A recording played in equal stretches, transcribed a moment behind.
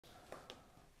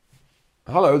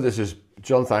Hello, this is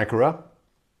John Thackara,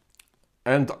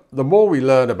 and the more we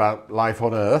learn about life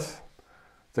on Earth,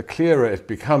 the clearer it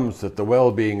becomes that the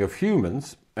well-being of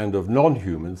humans and of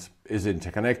non-humans is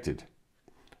interconnected.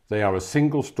 They are a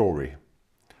single story.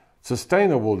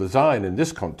 Sustainable design in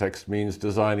this context means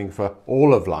designing for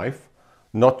all of life,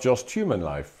 not just human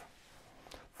life.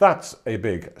 That's a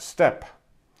big step.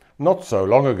 Not so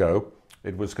long ago,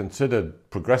 it was considered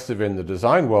progressive in the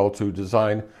design world to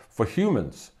design for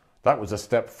humans. That was a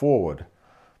step forward.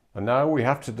 And now we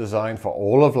have to design for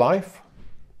all of life,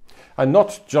 and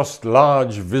not just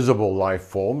large visible life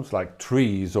forms like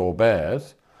trees or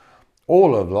bears.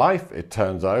 All of life, it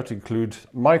turns out, includes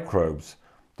microbes.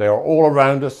 They are all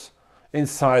around us,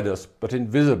 inside us, but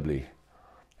invisibly.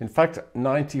 In fact,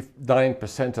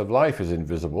 99% of life is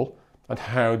invisible, and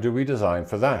how do we design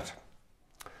for that?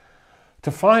 To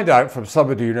find out from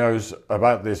somebody who knows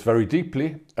about this very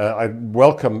deeply, I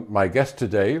welcome my guest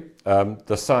today,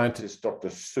 the scientist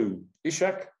Dr. Sue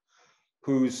Ishaq,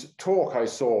 whose talk I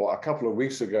saw a couple of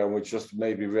weeks ago, which just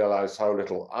made me realize how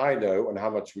little I know and how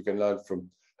much we can learn from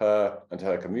her and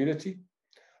her community.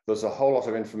 There's a whole lot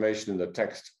of information in the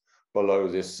text below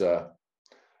this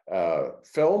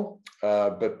film,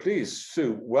 but please,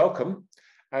 Sue, welcome,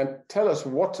 and tell us,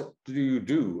 what do you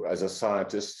do as a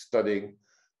scientist studying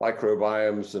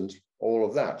microbiomes and all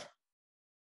of that?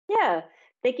 Yeah,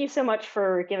 thank you so much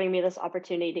for giving me this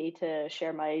opportunity to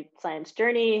share my science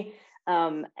journey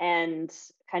and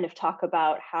kind of talk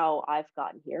about how I've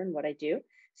gotten here and what I do.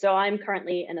 So I'm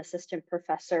currently an assistant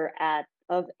professor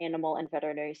of animal and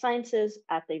veterinary sciences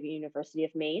at the University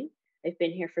of Maine. I've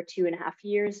been here for 2.5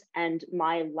 years, and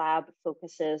my lab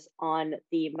focuses on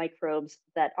the microbes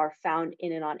that are found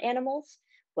in and on animals,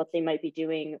 what they might be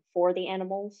doing for the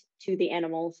animals, to the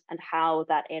animals, and how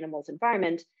that animal's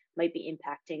environment might be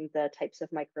impacting the types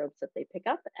of microbes that they pick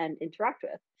up and interact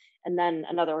with. And then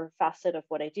another facet of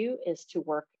what I do is to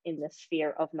work in the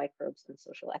sphere of microbes and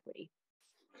social equity.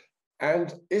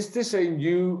 And is this a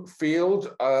new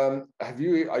field? Are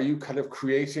you kind of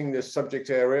creating this subject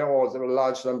area, or are there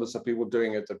large numbers of people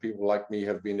doing it that people like me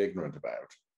have been ignorant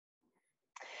about?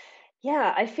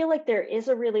 Yeah, I feel like there is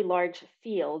a really large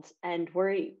field, and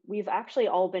we've actually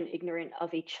all been ignorant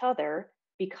of each other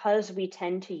because we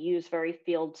tend to use very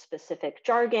field specific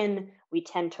jargon. We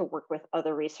tend to work with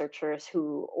other researchers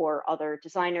or other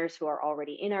designers who are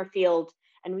already in our field,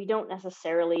 and we don't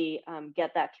necessarily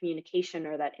get that communication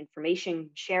or that information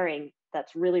sharing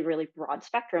that's really, really broad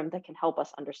spectrum that can help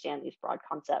us understand these broad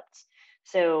concepts.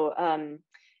 So,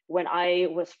 when I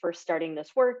was first starting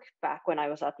this work back when I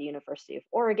was at the University of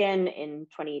Oregon in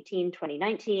 2018,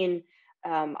 2019,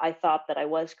 I thought that I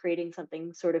was creating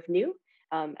something sort of new.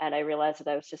 And I realized that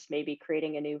I was just maybe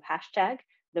creating a new hashtag.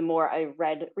 The more I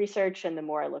read research and the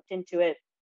more I looked into it,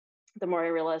 the more I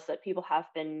realized that people have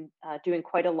been doing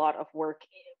quite a lot of work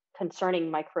concerning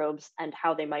microbes and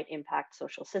how they might impact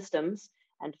social systems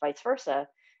and vice versa.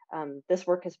 This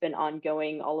work has been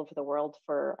ongoing all over the world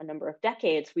for a number of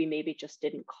decades. We maybe just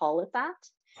didn't call it that.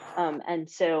 And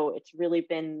so it's really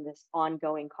been this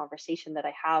ongoing conversation that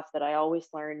I have, that I always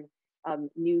learn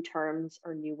new terms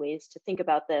or new ways to think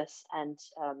about this. And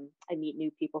I meet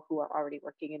new people who are already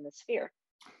working in this sphere.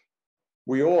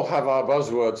 We all have our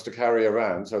buzzwords to carry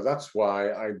around, so that's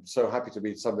why I'm so happy to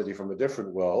meet somebody from a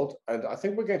different world. And I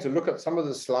think we're going to look at some of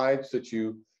the slides that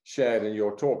you shared in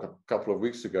your talk a couple of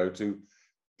weeks ago to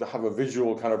have a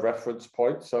visual kind of reference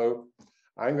point. So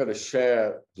I'm going to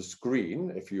share the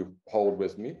screen if you hold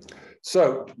with me.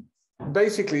 So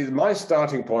basically, my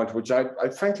starting point, which I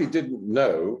frankly didn't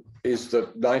know, is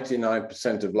that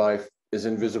 99% of life is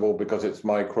invisible because it's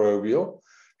microbial.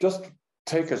 Just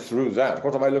take us through that.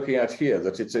 What am I looking at here?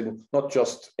 That it's in not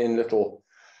just in little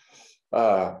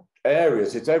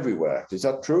areas, it's everywhere. Is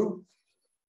that true?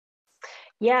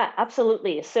 Yeah,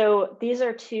 absolutely. So these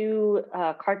are two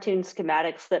cartoon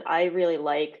schematics that I really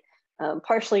like,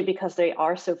 partially because they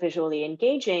are so visually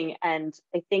engaging. And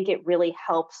I think it really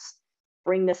helps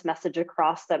bring this message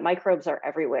across that microbes are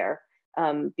everywhere.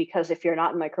 Because if you're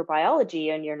not in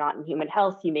microbiology and you're not in human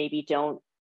health, you maybe don't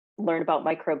learn about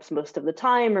microbes most of the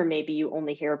time, or maybe you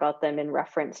only hear about them in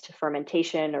reference to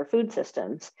fermentation or food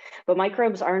systems. But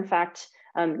microbes are, in fact,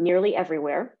 nearly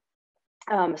everywhere.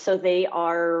 So they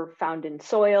are found in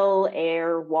soil,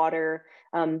 air, water.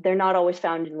 They're not always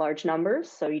found in large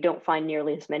numbers, so you don't find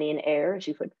nearly as many in air as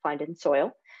you would find in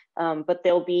soil. But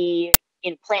they'll be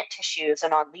in plant tissues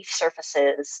and on leaf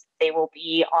surfaces. They will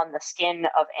be on the skin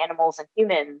of animals and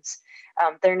humans.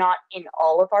 They're not in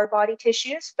all of our body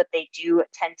tissues, but they do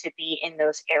tend to be in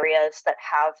those areas that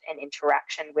have an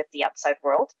interaction with the outside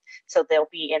world. So they'll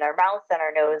be in our mouth and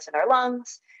our nose and our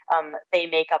lungs. They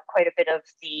make up quite a bit of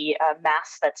the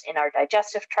mass that's in our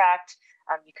digestive tract.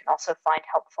 You can also find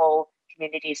helpful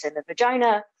communities in the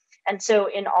vagina. And so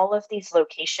in all of these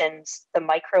locations, the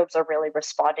microbes are really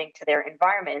responding to their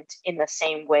environment in the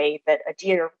same way that a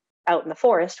deer out in the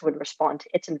forest would respond to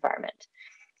its environment.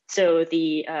 So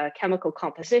the chemical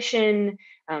composition,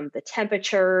 the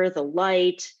temperature, the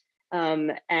light,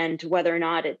 and whether or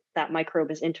not that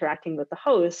microbe is interacting with the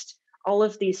host, all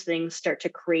of these things start to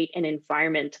create an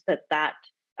environment that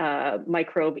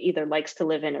microbe either likes to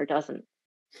live in or doesn't.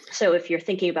 So if you're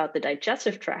thinking about the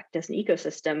digestive tract as an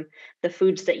ecosystem, the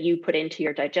foods that you put into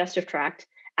your digestive tract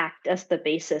act as the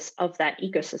basis of that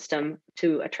ecosystem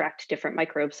to attract different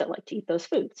microbes that like to eat those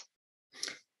foods.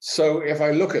 So if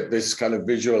I look at this kind of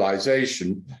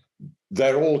visualization,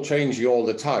 they're all changing all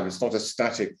the time. It's not a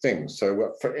static thing.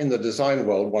 So in the design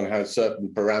world, one has certain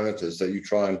parameters that you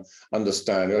try and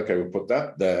understand. Okay, we'll put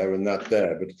that there and that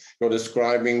there, but you're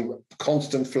describing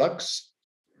constant flux?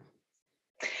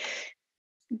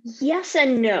 Yes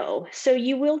and no. So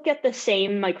you will get the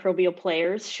same microbial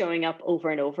players showing up over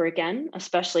and over again,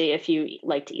 especially if you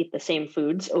like to eat the same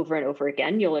foods over and over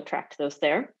again, you'll attract those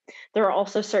there. There are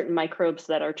also certain microbes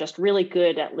that are just really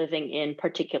good at living in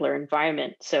particular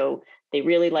environments. So they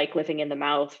really like living in the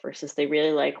mouth versus they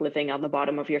really like living on the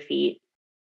bottom of your feet.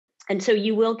 And so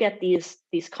you will get these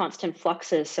constant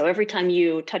fluxes. So every time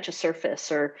you touch a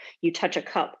surface or you touch a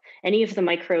cup, any of the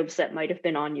microbes that might have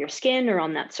been on your skin or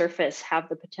on that surface have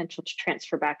the potential to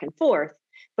transfer back and forth,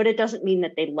 but it doesn't mean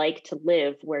that they like to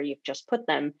live where you've just put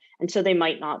them. And so they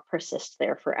might not persist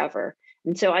there forever.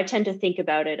 And so I tend to think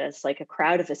about it as like a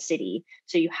crowd of a city.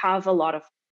 So you have a lot of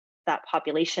that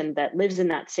population that lives in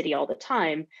that city all the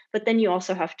time, but then you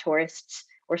also have tourists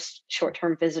or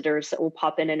short-term visitors that will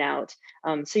pop in and out.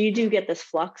 So you do get this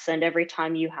flux, and every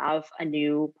time you have a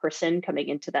new person coming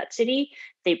into that city,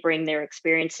 they bring their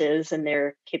experiences and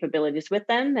their capabilities with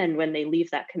them. And when they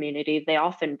leave that community, they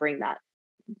often bring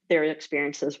their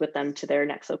experiences with them to their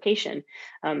next location.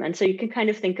 And so you can kind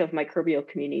of think of microbial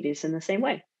communities in the same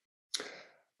way.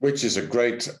 Which is a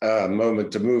great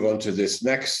moment to move on to this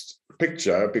next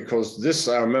picture, because this,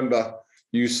 I remember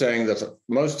you saying that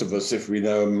most of us, if we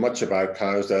know much about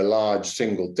cows, they're large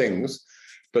single things.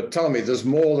 But tell me, there's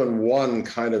more than one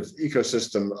kind of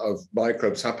ecosystem of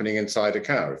microbes happening inside a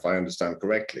cow, if I understand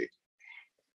correctly.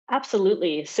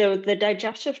 Absolutely. So the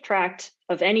digestive tract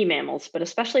of any mammals, but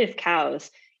especially of cows,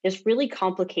 is really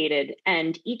complicated.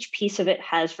 And each piece of it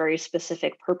has very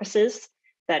specific purposes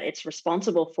that it's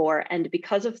responsible for. And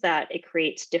because of that, it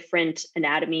creates different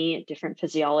anatomy, different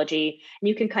physiology. And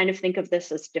you can kind of think of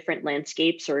this as different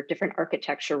landscapes or different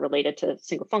architecture related to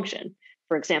single function.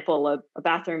 For example, a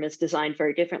bathroom is designed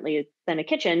very differently than a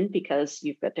kitchen because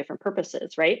you've got different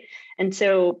purposes, right? And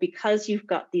so because you've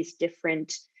got these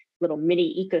different little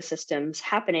mini ecosystems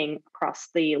happening across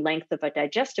the length of a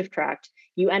digestive tract,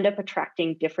 you end up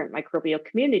attracting different microbial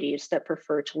communities that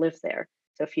prefer to live there.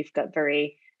 So if you've got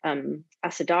very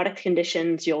acidotic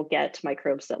conditions, you'll get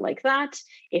microbes that like that.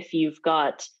 If you've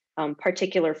got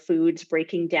particular foods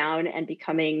breaking down and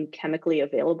becoming chemically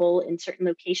available in certain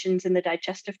locations in the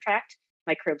digestive tract,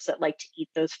 microbes that like to eat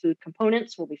those food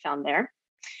components will be found there.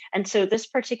 And so this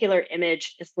particular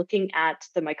image is looking at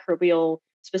the microbial,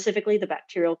 specifically the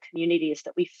bacterial communities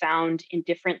that we found in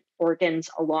different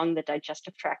organs along the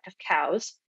digestive tract of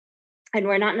cows. And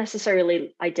we're not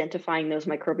necessarily identifying those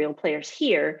microbial players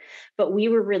here, but we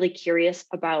were really curious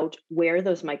about where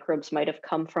those microbes might have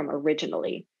come from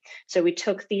originally. So we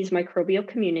took these microbial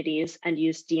communities and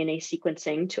used DNA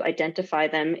sequencing to identify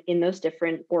them in those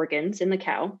different organs in the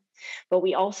cow. But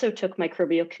we also took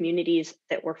microbial communities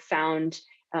that were found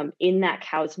in that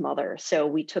cow's mother. So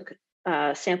we took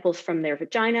samples from their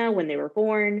vagina when they were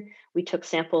born. We took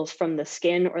samples from the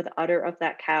skin or the udder of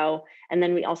that cow. And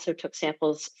then we also took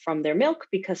samples from their milk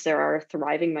because there are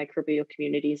thriving microbial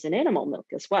communities in animal milk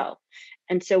as well.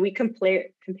 And so we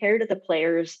compared the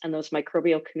players and those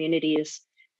microbial communities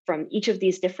from each of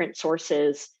these different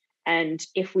sources. And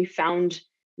if we found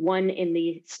one in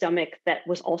the stomach that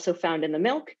was also found in the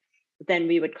milk, then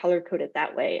we would color code it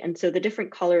that way. And so the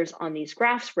different colors on these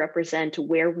graphs represent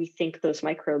where we think those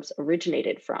microbes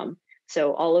originated from.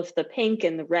 So all of the pink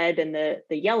and the red and the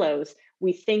yellows,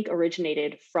 we think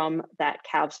originated from that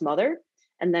calf's mother.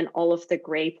 And then all of the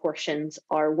gray portions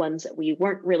are ones that we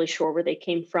weren't really sure where they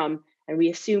came from. And we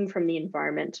assume from the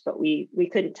environment, but we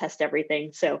couldn't test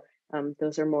everything. So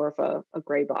those are more of a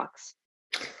gray box.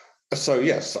 So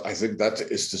yes, I think that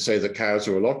is to say the cows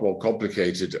are a lot more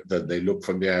complicated than they look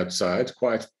from the outside.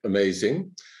 Quite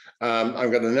amazing. I'm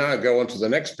going to now go on to the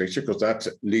next picture because that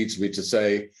leads me to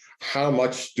say, how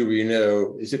much do we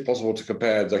know? Is it possible to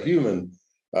compare the human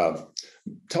Um,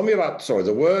 Tell me about, sorry,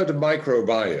 the word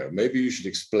microbiome. Maybe you should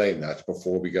explain that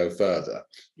before we go further.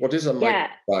 What is a Yeah,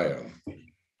 microbiome?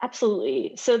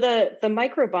 absolutely. So the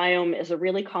microbiome is a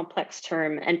really complex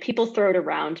term, and people throw it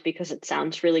around because it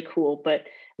sounds really cool. But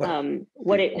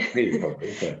what it Me,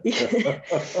 probably.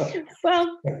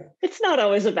 well, it's not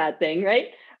always a bad thing, right?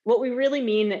 What we really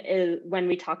mean is when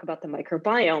we talk about the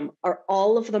microbiome are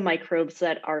all of the microbes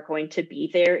that are going to be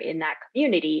there in that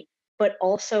community, but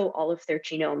also all of their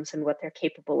genomes and what they're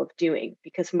capable of doing.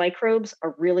 Because microbes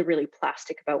are really, really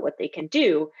plastic about what they can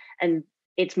do. And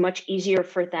it's much easier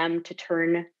for them to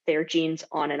turn their genes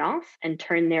on and off and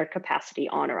turn their capacity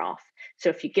on or off. So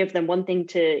if you give them one thing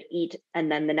to eat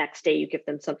and then the next day you give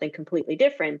them something completely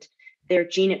different, their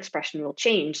gene expression will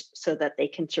change so that they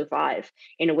can survive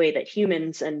in a way that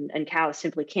humans and cows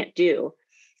simply can't do.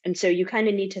 And so you kind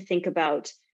of need to think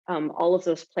about all of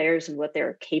those players and what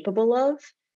they're capable of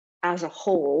as a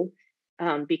whole,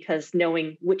 because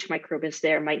knowing which microbe is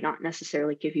there might not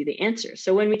necessarily give you the answer.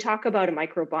 So when we talk about a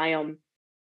microbiome,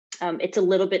 it's a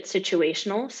little bit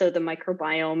situational. So the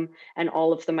microbiome and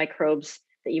all of the microbes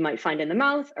that you might find in the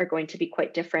mouth are going to be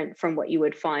quite different from what you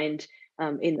would find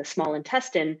in the small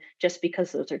intestine, just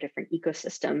because those are different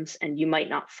ecosystems. And you might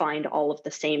not find all of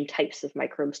the same types of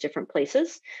microbes different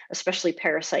places, especially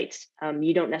parasites.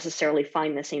 You don't necessarily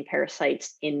find the same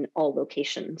parasites in all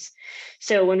locations.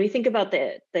 So when we think about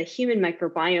the human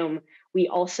microbiome, we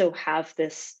also have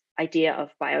this idea of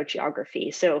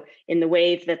biogeography. So in the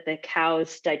way that the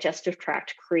cow's digestive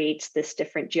tract creates this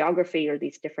different geography or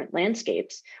these different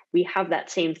landscapes, we have that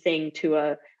same thing to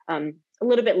a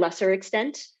little bit lesser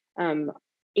extent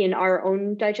in our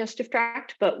own digestive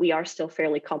tract, but we are still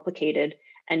fairly complicated.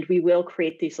 And we will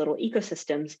create these little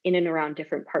ecosystems in and around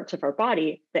different parts of our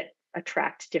body that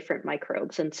attract different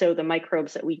microbes. And so the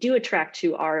microbes that we do attract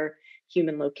to our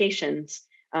human locations,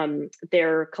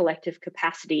 their collective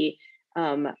capacity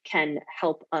can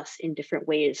help us in different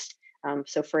ways.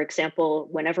 So for example,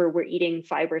 whenever we're eating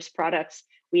fibrous products,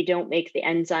 we don't make the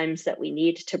enzymes that we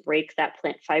need to break that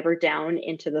plant fiber down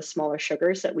into the smaller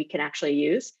sugars that we can actually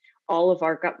use. All of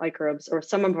our gut microbes, or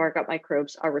some of our gut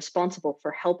microbes, are responsible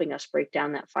for helping us break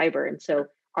down that fiber. And so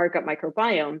our gut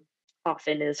microbiome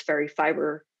often is very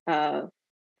fiber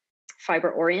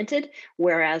oriented,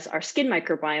 whereas our skin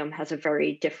microbiome has a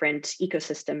very different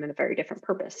ecosystem and a very different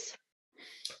purpose.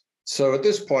 So at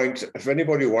this point, if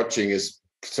anybody watching is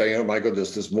saying, oh my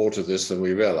goodness, there's more to this than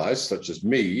we realize, such as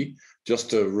me, just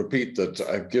to repeat that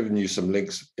I've given you some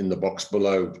links in the box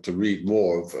below to read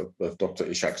more of Dr.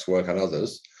 Ishaq's work and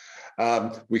others.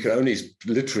 We can only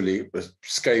literally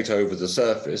skate over the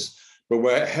surface, but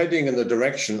we're heading in the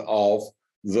direction of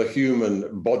the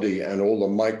human body and all the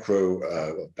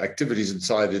micro activities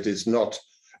inside it. It's not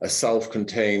a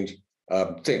self-contained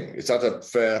thing. Is that a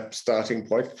fair starting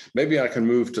point? Maybe I can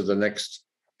move to the next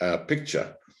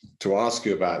picture to ask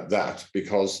you about that,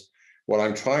 because what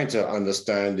I'm trying to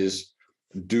understand is,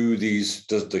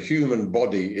 does the human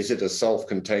body, is it a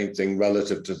self-contained thing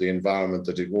relative to the environment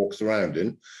that it walks around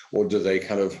in, or do they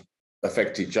kind of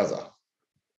affect each other?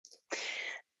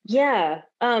 Yeah,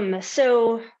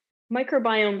 so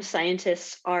microbiome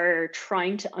scientists are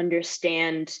trying to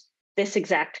understand this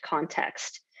exact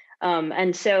context.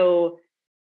 And so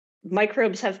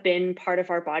microbes have been part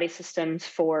of our body systems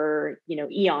for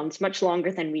eons, much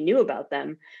longer than we knew about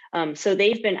them. So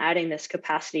they've been adding this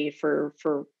capacity for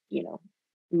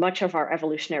much of our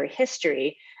evolutionary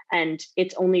history. And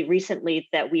it's only recently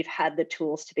that we've had the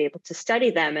tools to be able to study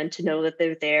them and to know that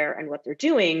they're there and what they're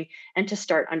doing, and to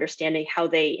start understanding how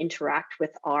they interact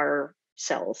with our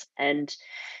cells. And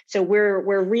so we're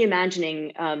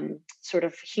reimagining sort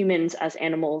of humans as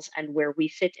animals and where we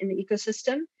fit in the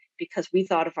ecosystem, because we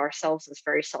thought of ourselves as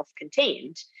very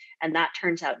self-contained, and that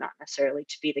turns out not necessarily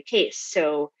to be the case.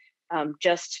 So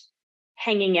just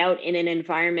hanging out in an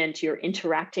environment, you're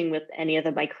interacting with any of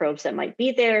the microbes that might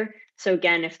be there. So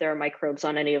again, if there are microbes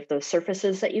on any of those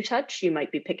surfaces that you touch, you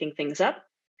might be picking things up.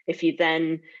 If you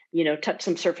then, touch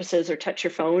some surfaces or touch your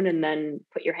phone and then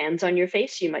put your hands on your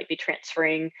face, you might be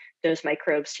transferring those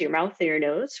microbes to your mouth or your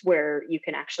nose, where you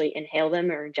can actually inhale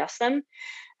them or ingest them.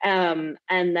 And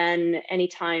then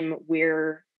anytime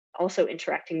we're also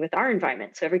interacting with our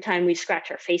environment. So every time we scratch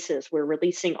our faces, we're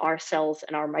releasing our cells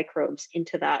and our microbes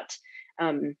into that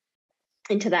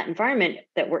environment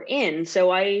that we're in.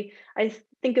 So I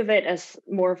think of it as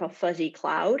more of a fuzzy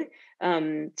cloud.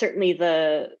 Certainly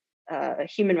the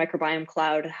human microbiome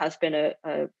cloud has been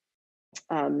a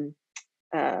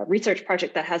research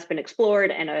project that has been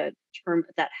explored, and a term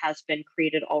that has been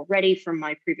created already from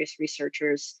my previous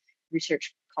researchers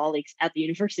research colleagues at the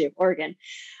University of Oregon.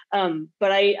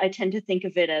 But I tend to think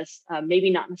of it as maybe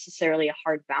not necessarily a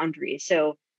hard boundary.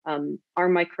 So our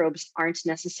microbes aren't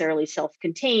necessarily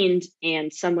self-contained,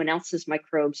 and someone else's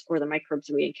microbes or the microbes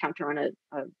we encounter on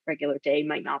a regular day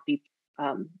might not be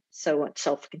so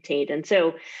self-contained. And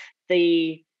so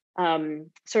the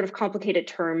sort of complicated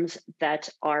terms that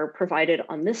are provided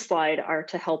on this slide are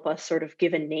to help us sort of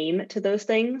give a name to those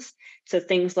things. So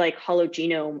things like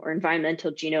hologenome or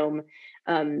environmental genome,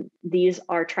 these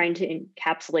are trying to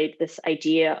encapsulate this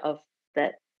idea of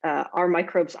that our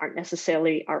microbes aren't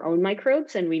necessarily our own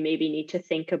microbes, and we maybe need to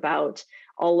think about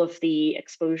all of the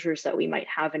exposures that we might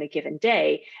have in a given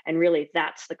day. And really,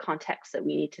 that's the context that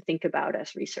we need to think about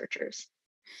as researchers.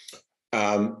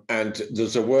 And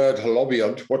there's a word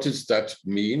holobiont. What does that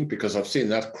mean? Because I've seen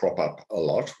that crop up a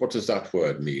lot. What does that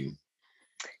word mean?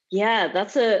 Yeah,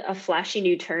 that's a flashy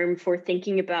new term for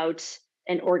thinking about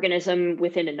an organism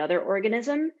within another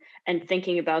organism and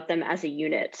thinking about them as a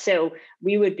unit. So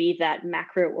we would be that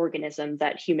macroorganism,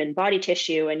 that human body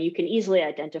tissue, and you can easily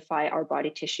identify our body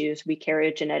tissues. We carry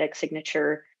a genetic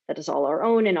signature that is all our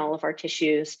own in all of our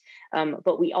tissues,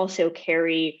 but we also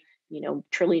carry,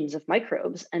 trillions of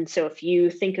microbes. And so if you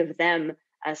think of them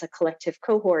as a collective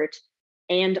cohort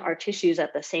and our tissues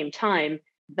at the same time,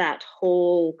 that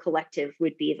whole collective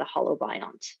would be the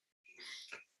holobiont.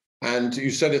 And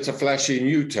you said it's a flashy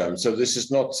new term. So this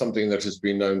is not something that has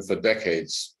been known for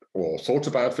decades or thought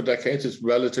about for decades. It's a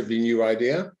relatively new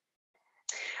idea.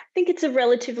 I think it's a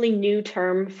relatively new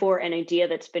term for an idea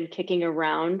that's been kicking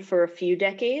around for a few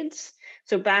decades.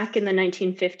 So back in the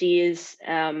 1950s,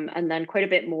 and then quite a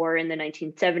bit more in the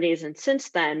 1970s. And since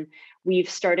then, we've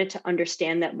started to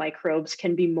understand that microbes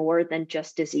can be more than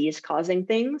just disease-causing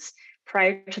things.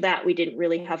 Prior to that, we didn't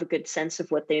really have a good sense of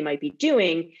what they might be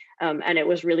doing. And it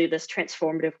was really this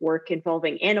transformative work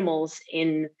involving animals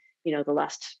in the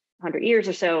last 100 years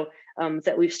or so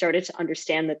that we've started to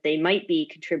understand that they might be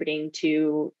contributing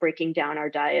to breaking down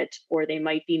our diet, or they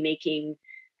might be making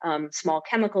small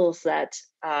chemicals that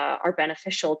are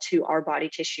beneficial to our body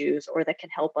tissues, or that can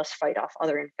help us fight off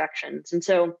other infections. And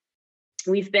so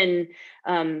we've been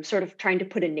sort of trying to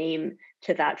put a name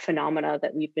to that phenomena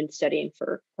that we've been studying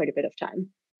for quite a bit of time.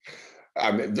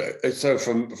 I mean, so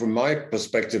from my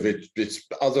perspective, it's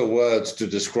other words to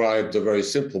describe the very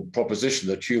simple proposition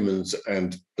that humans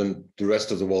and the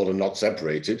rest of the world are not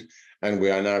separated. And we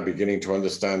are now beginning to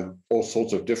understand all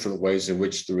sorts of different ways in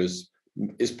which there is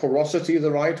porosity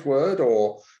the right word,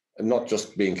 or not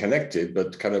just being connected,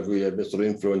 but kind of we are sort of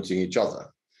influencing each other?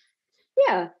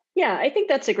 Yeah, I think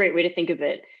that's a great way to think of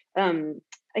it.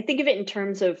 I think of it in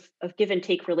terms of give and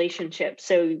take relationships.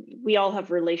 So we all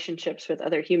have relationships with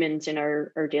other humans in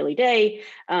our daily day,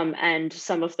 and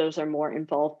some of those are more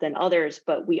involved than others,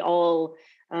 but we all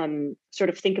sort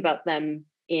of think about them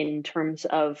in terms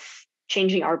of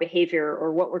changing our behavior,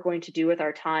 or what we're going to do with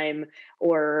our time,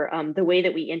 or the way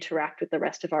that we interact with the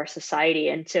rest of our society.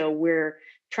 And so we're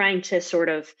trying to sort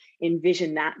of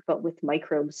envision that, but with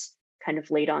microbes kind of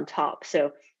laid on top.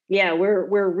 So yeah, we're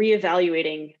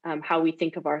reevaluating how we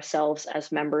think of ourselves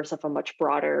as members of a much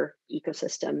broader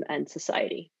ecosystem and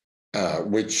society.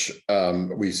 Which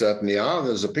we certainly are.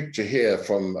 There's a picture here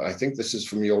from, I think this is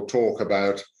from your talk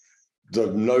about the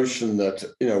notion that,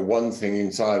 one thing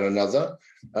inside another.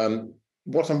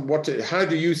 How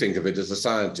do you think of it as a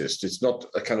scientist? It's not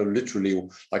a kind of literally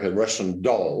like a Russian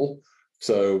doll.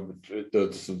 So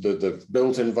the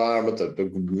built environment, the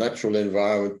natural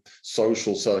environment,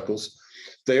 social circles,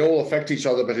 they all affect each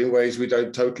other, but in ways we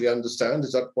don't totally understand.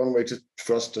 Is that one way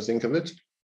for us to think of it?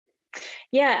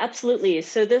 Yeah, absolutely.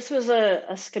 So this was a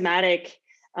schematic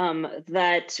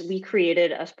that we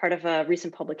created as part of a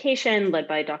recent publication led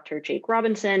by Dr. Jake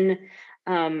Robinson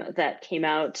that came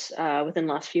out within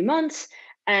the last few months.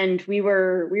 And we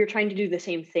were trying to do the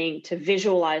same thing, to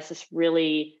visualize this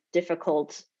really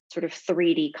difficult sort of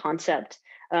 3D concept.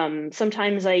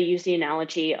 Sometimes I use the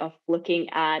analogy of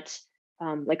looking at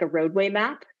like a roadway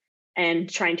map and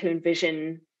trying to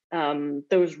envision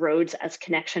those roads as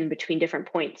connection between different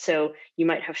points. So you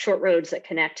might have short roads that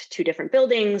connect two different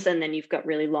buildings, and then you've got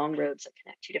really long roads that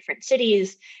connect two different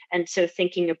cities. And so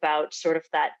thinking about sort of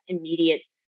that immediate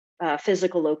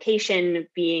physical location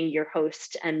being your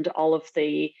host, and all of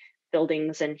the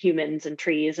buildings and humans and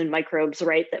trees and microbes,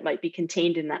 right, that might be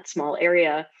contained in that small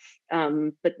area.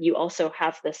 But you also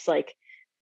have this like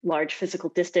large physical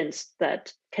distance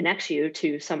that connects you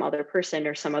to some other person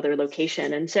or some other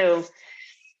location. And so,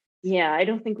 yeah, I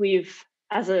don't think we've,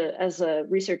 as a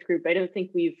research group, I don't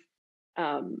think we've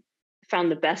found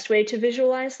the best way to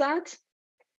visualize that.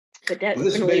 but Well,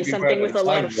 this may definitely be where something with the a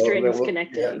lot design of strings yeah,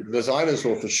 connecting. designers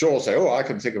will for sure say, "Oh, I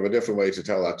can think of a different way to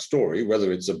tell that story."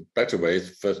 Whether it's a better way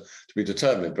to be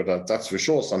determined, but that's for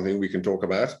sure something we can talk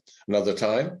about another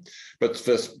time. But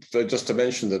just to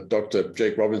mention that Dr.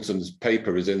 Jake Robinson's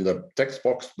paper is in the text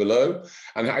box below,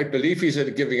 and I believe he's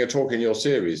giving a talk in your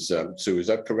series, Sue. Is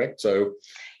that correct? So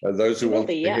those who It will want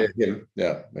be, to yeah. hear him,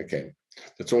 yeah, okay,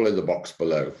 that's all in the box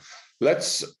below.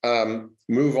 Let's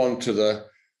move on to the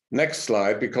next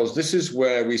slide, because this is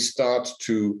where we start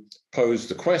to pose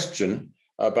the question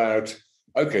about,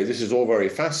 okay, this is all very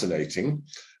fascinating,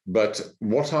 but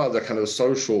what are the kind of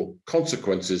social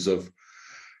consequences of,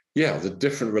 yeah, the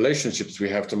different relationships we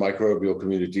have to microbial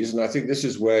communities? And I think this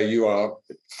is where you are,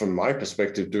 from my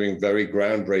perspective, doing very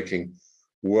groundbreaking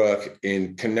work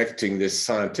in connecting this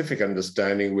scientific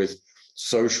understanding with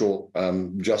social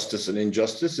justice and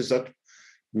injustice. Is that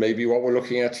maybe what we're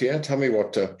looking at here? Tell me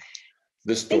what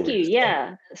this Thank story you. is.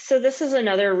 Yeah. So this is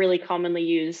another really commonly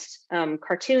used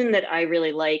cartoon that I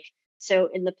really like. So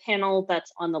in the panel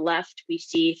that's on the left, we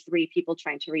see three people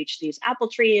trying to reach these apple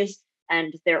trees,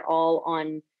 and they're all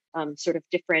on sort of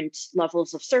different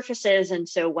levels of surfaces. And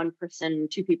so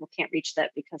two people can't reach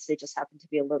that because they just happen to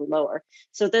be a little lower.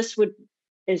 So this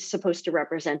is supposed to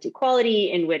represent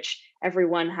equality, in which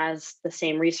everyone has the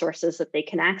same resources that they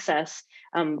can access.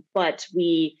 But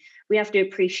we have to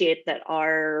appreciate that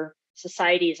our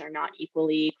societies are not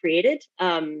equally created.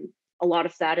 A lot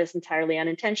of that is entirely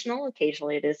unintentional.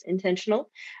 Occasionally it is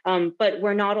intentional, but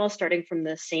we're not all starting from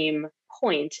the same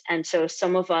point. And so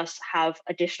some of us have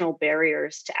additional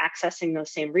barriers to accessing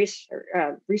those same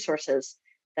resources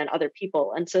than other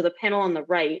people. And so the panel on the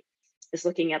right is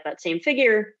looking at that same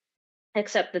figure,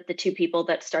 except that the two people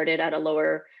that started at a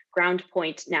lower ground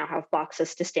point now have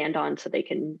boxes to stand on so they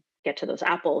can get to those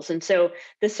apples. And so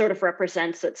this sort of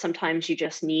represents that sometimes you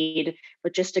just need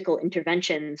logistical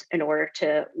interventions in order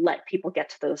to let people get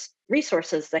to those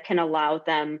resources that can allow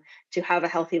them to have a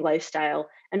healthy lifestyle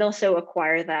and also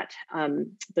acquire that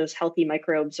those healthy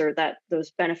microbes, or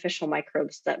those beneficial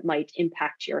microbes that might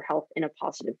impact your health in a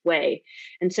positive way.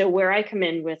 And so where I come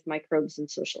in with microbes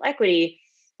and social equity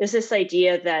is this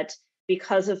idea that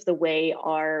because of the way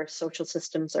our social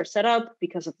systems are set up,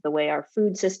 because of the way our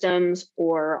food systems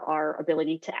or our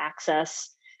ability to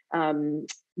access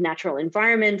natural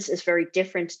environments is very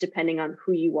different depending on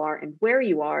who you are and where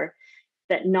you are,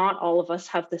 that not all of us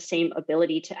have the same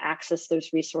ability to access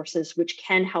those resources, which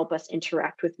can help us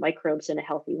interact with microbes in a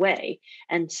healthy way.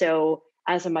 And so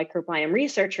as a microbiome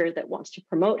researcher that wants to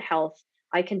promote health,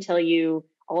 I can tell you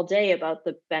all day about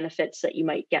the benefits that you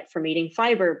might get from eating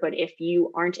fiber. But if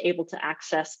you aren't able to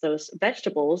access those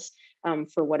vegetables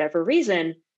for whatever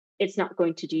reason, it's not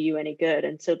going to do you any good.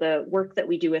 And so the work that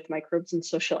we do with microbes and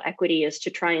social equity is to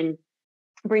try and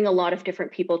bring a lot of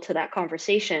different people to that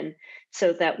conversation,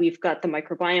 so that we've got the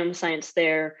microbiome science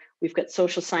there, we've got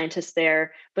social scientists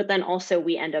there, but then also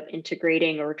we end up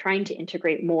integrating or trying to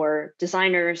integrate more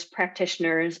designers,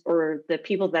 practitioners, or the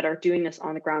people that are doing this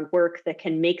on the ground work that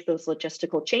can make those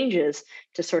logistical changes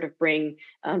to sort of bring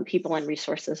people and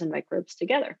resources and microbes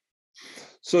together.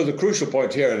 So the crucial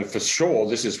point here, and for sure,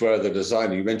 this is where the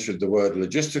design, you mentioned the word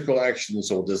logistical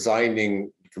actions or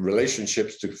designing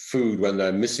relationships to food when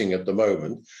they're missing at the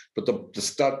moment. But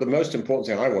the most important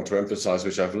thing I want to emphasize,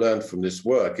 which I've learned from this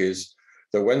work, is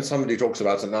that when somebody talks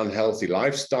about an unhealthy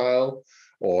lifestyle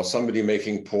or somebody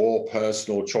making poor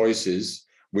personal choices,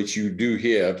 which you do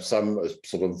hear some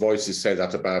sort of voices say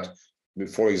that about,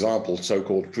 for example,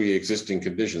 so-called pre-existing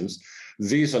conditions,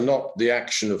 these are not the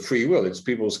action of free will. It's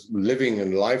people's living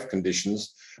and life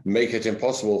conditions make it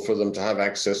impossible for them to have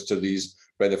access to these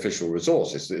beneficial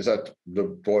resources. Is that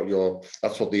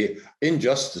that's what the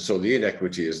injustice or the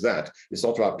inequity is? That it's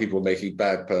not about people making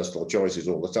bad personal choices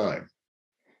all the time.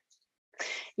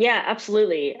 Yeah,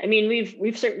 absolutely. I mean,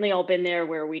 we've certainly all been there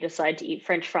where we decide to eat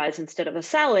French fries instead of a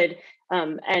salad,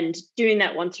 and doing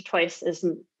that once or twice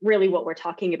isn't really what we're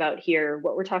talking about here.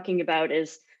 What we're talking about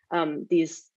is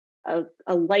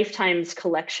a lifetime's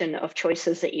collection of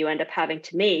choices that you end up having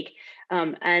to make.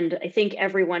 And I think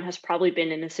everyone has probably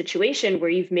been in a situation where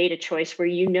you've made a choice where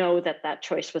you know that that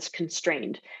choice was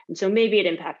constrained. And so maybe it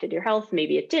impacted your health,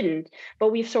 maybe it didn't,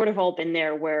 but we've sort of all been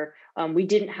there where we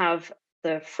didn't have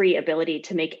the free ability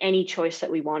to make any choice that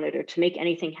we wanted or to make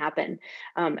anything happen.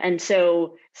 And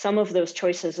so some of those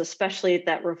choices, especially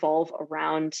that revolve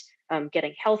around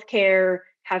getting healthcare,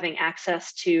 having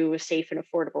access to safe and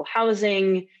affordable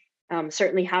housing,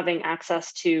 certainly having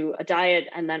access to a diet,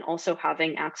 and then also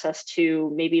having access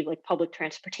to maybe like public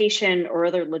transportation or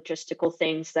other logistical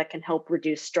things that can help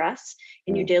reduce stress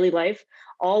in your daily life.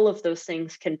 All of those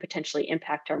things can potentially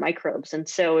impact our microbes. And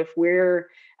so if we're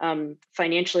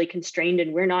financially constrained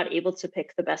and we're not able to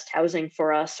pick the best housing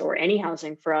for us or any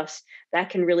housing for us, that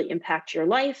can really impact your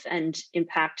life and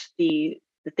impact the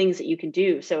things that you can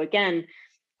do. So again,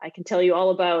 I can tell you all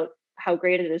about how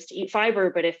great it is to eat fiber,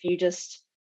 but if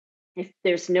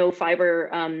there's no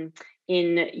fiber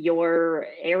in your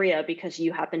area because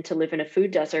you happen to live in a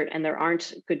food desert and there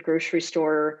aren't good grocery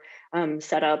store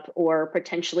set up, or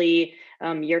potentially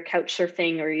you're couch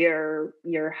surfing or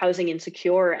you're housing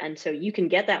insecure, and so you can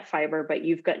get that fiber, but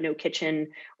you've got no kitchen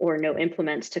or no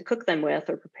implements to cook them with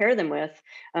or prepare them with,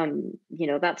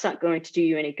 that's not going to do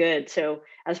you any good. So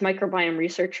as microbiome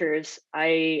researchers, or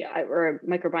a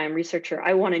microbiome researcher,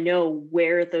 I want to know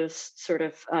where those sort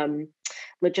of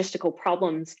logistical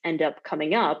problems end up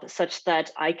coming up, such that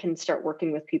I can start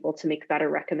working with people to make better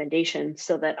recommendations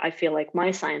so that I feel like my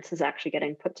science is actually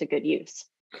getting put to good use.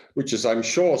 Which is, I'm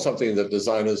sure, something that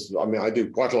designers, I mean, I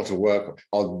do quite a lot of work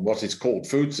on what is called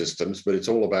food systems, but it's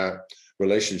all about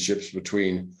relationships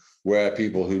between where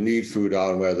people who need food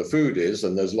are and where the food is.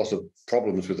 And there's a lot of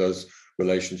problems with those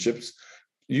relationships.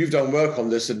 You've done work on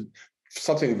this, and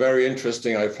something very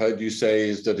interesting I've heard you say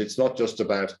is that it's not just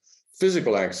about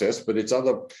physical access, but it's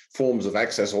other forms of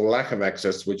access or lack of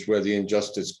access, where the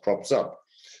injustice crops up.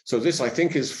 So this, I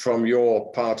think, is from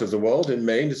your part of the world in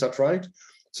Maine. Is that right?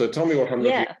 So tell me what I'm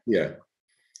looking at. Yeah.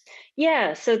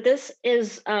 Yeah, so this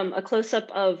is a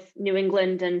close-up of New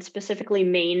England, and specifically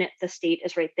Maine. The state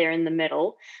is right there in the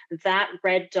middle. That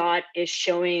red dot is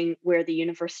showing where the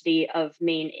University of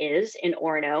Maine is in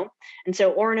Orono. And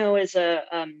so Orono is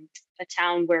a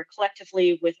town where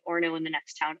collectively with Orono and the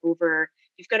next town over,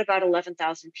 you've got about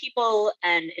 11,000 people,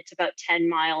 and it's about 10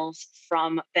 miles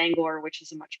from Bangor, which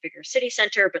is a much bigger city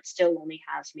center, but still only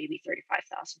has maybe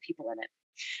 35,000 people in it.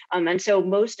 And so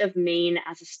most of Maine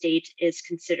as a state is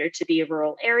considered to be a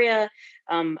rural area.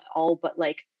 All but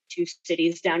like 2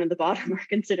 cities down in the bottom are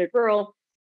considered rural.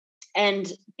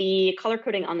 And the color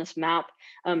coding on this map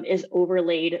is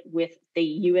overlaid with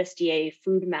the USDA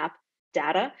food map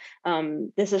data.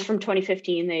 This is from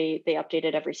 2015. They update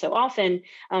it every so often,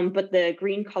 but the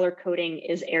green color coding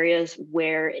is areas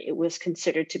where it was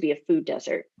considered to be a food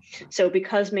desert. So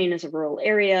because Maine is a rural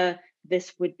area,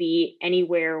 this would be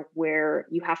anywhere where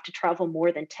you have to travel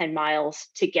more than 10 miles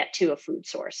to get to a food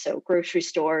source. So grocery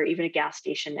store, even a gas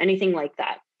station, anything like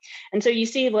that. And so you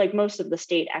see like most of the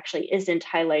state actually isn't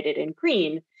highlighted in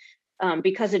green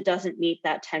because it doesn't meet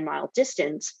that 10-mile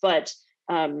distance. But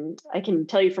I can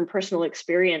tell you from personal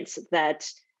experience that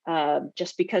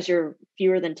just because you're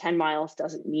fewer than 10 miles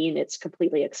doesn't mean it's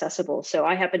completely accessible. So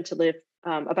I happen to live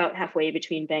about halfway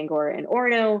between Bangor and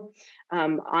Orono.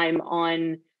 I'm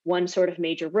on one sort of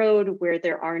major road where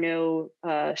there are no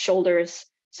shoulders,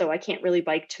 so I can't really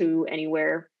bike to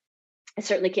anywhere. I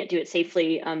certainly can't do it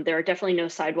safely. There are definitely no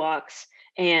sidewalks.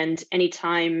 And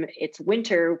anytime it's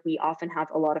winter, we often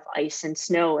have a lot of ice and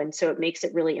snow. And so it makes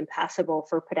it really impassable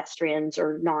for pedestrians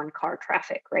or non-car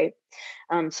traffic, right?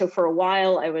 So for a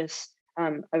while, I was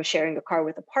sharing a car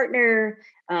with a partner.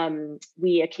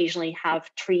 We occasionally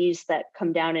have trees that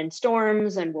come down in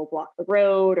storms and will block the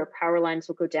road, or power lines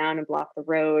will go down and block the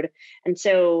road. And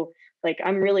so like,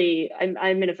 I'm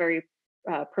in a very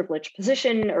privileged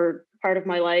position or part of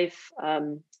my life.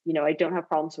 I don't have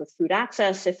problems with food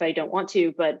access if I don't want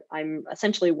to, but I'm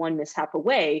essentially one mishap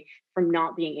away from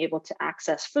not being able to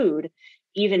access food,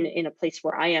 even in a place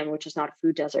where I am, which is not a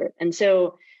food desert. And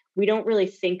so we don't really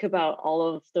think about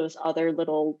all of those other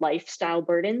little lifestyle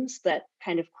burdens that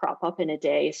kind of crop up in a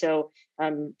day. So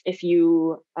if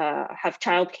you have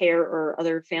childcare or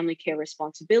other family care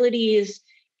responsibilities,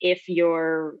 if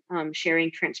you're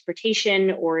sharing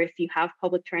transportation, or if you have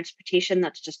public transportation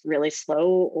that's just really slow,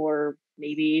 or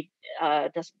maybe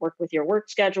doesn't work with your work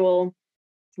schedule,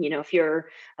 if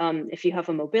you have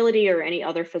a mobility or any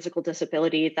other physical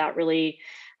disability, that really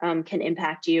can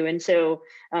impact you. And so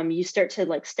you start to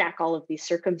like stack all of these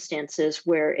circumstances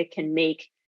where it can make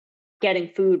getting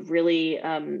food really,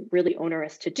 really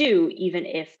onerous to do, even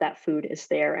if that food is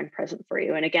there and present for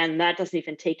you. And again, that doesn't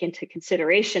even take into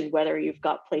consideration whether you've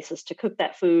got places to cook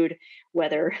that food,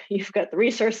 whether you've got the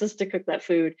resources to cook that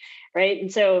food, right?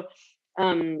 And so,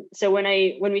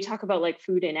 when we talk about like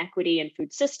food inequity and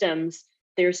food systems,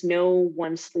 there's no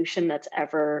one solution that's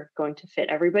ever going to fit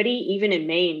everybody. Even in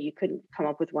Maine, you couldn't come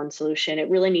up with one solution.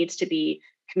 It really needs to be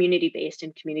community-based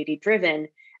and community-driven.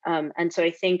 And so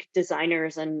I think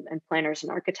designers and planners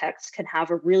and architects can have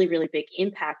a really, really big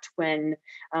impact when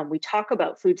we talk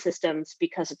about food systems,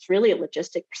 because it's really a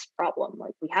logistics problem.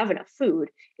 Like, we have enough food,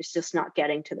 it's just not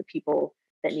getting to the people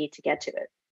that need to get to it.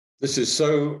 This is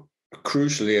so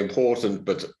crucially important,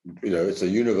 but it's a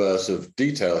universe of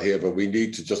detail here, but we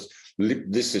need to just,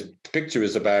 picture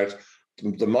is about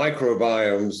the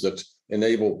microbiomes that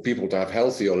enable people to have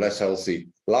healthy or less healthy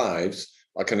lives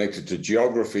are connected to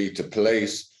geography, to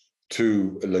place,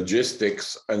 to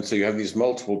logistics. And so you have these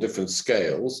multiple different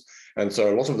scales. And so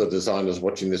a lot of the designers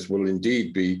watching this will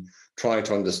indeed be trying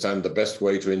to understand the best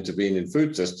way to intervene in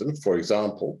food systems, for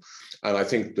example. And I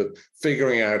think that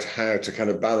figuring out how to kind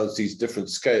of balance these different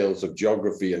scales of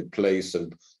geography and place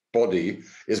and body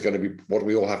is going to be what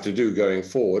we all have to do going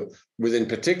forward, with, in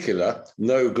particular,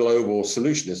 no global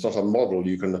solution. It's not a model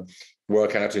you can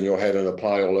work out in your head and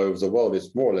apply all over the world.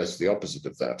 It's more or less the opposite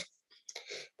of that.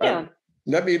 Yeah.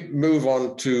 Let me move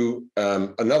on to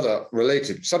another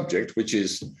related subject, which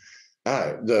is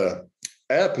the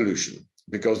air pollution,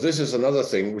 because this is another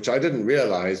thing which I didn't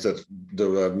realize, that there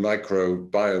were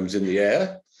microbiomes in the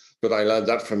air, but I learned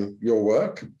that from your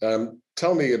work.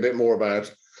 Tell me a bit more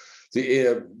about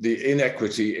the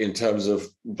inequity in terms of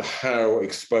how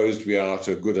exposed we are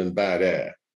to good and bad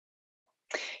air.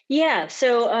 Yeah,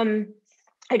 so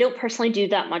I don't personally do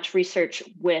that much research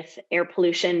with air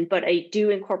pollution, but I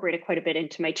do incorporate it quite a bit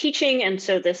into my teaching. And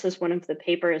so this is one of the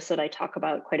papers that I talk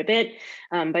about quite a bit,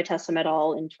 by Tessa et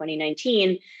al. In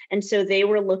 2019. And so they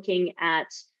were looking at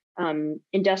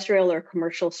industrial or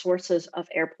commercial sources of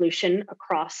air pollution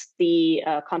across the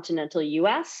continental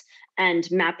US, and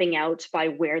mapping out by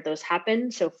where those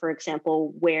happen. So, for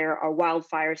example, where are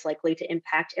wildfires likely to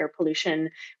impact air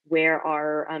pollution? Where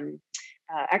are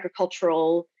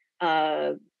agricultural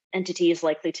entities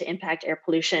likely to impact air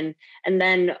pollution? And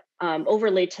then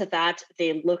overlaid to that,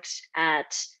 they looked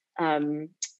at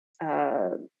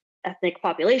ethnic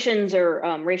populations or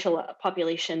racial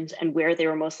populations and where they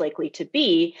were most likely to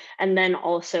be. And then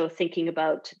also thinking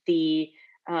about the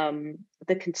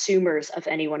consumers of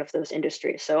any one of those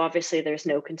industries. So obviously there's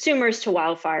no consumers to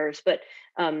wildfires, but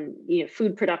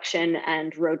food production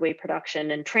and roadway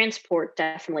production and transport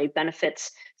definitely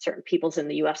benefits certain peoples in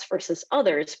the US versus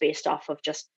others based off of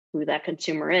just who that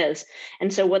consumer is.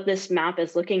 And so what this map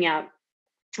is looking at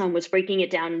was breaking it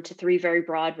down into three very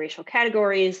broad racial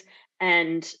categories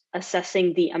and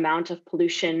assessing the amount of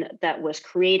pollution that was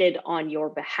created on your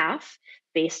behalf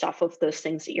based off of those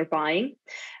things that you're buying,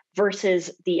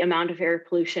 versus the amount of air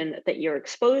pollution that you're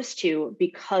exposed to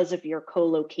because of your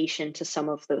co-location to some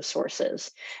of those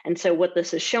sources. And so what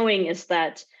this is showing is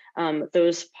that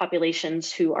those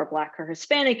populations who are Black or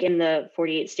Hispanic in the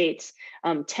 48 states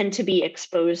tend to be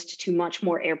exposed to much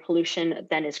more air pollution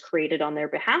than is created on their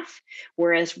behalf,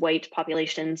 whereas white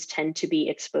populations tend to be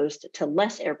exposed to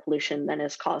less air pollution than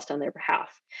is caused on their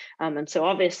behalf. And so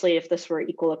obviously, if this were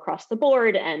equal across the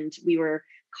board and we were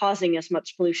causing as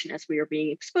much pollution as we are being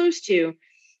exposed to,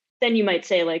 then you might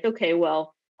say, like, okay,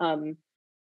 well,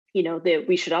 that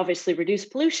we should obviously reduce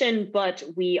pollution, but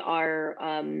we are,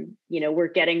 we're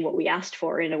getting what we asked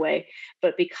for in a way.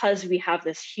 But because we have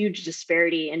this huge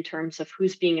disparity in terms of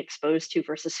who's being exposed to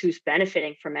versus who's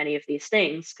benefiting from any of these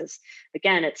things, because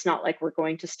again, it's not like we're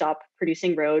going to stop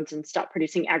producing roads and stop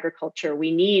producing agriculture.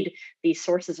 We need these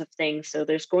sources of things. So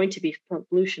there's going to be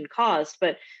pollution caused,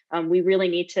 but we really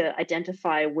need to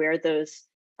identify where those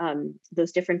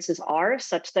differences are,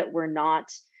 such that we're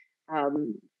not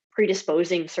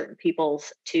predisposing certain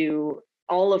peoples to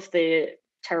all of the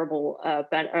terrible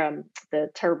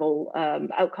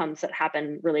outcomes that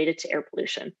happen related to air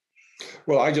pollution.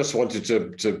 Well, I just wanted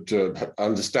to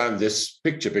understand this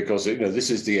picture because this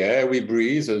is the air we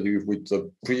breathe. And with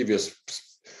the previous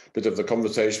bit of the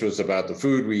conversation was about the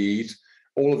food we eat.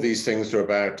 All of these things are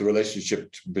about the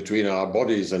relationship between our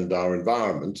bodies and our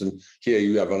environment. And here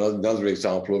you have another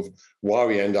example of why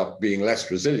we end up being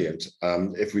less resilient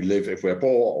if we're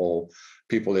poor or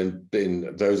people in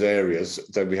those areas,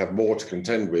 then we have more to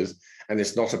contend with. And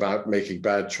it's not about making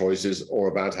bad choices or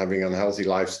about having unhealthy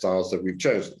lifestyles that we've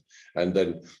chosen. And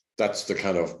then that's the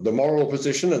kind of the moral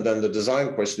position. And then the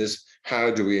design question is,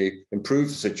 how do we improve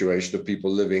the situation of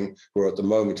people living who are at the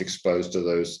moment exposed to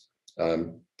those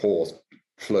poor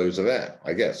flows of air,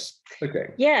 I guess.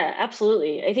 Okay. Yeah,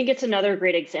 absolutely. I think it's another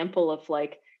great example of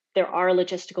there are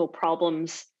logistical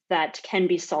problems that can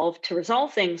be solved to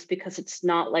resolve things, because it's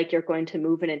not like you're going to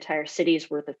move an entire city's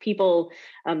worth of people.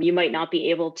 You might not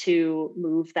be able to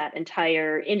move that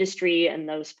entire industry and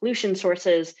those pollution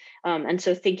sources. And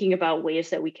so thinking about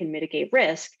ways that we can mitigate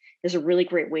risk is a really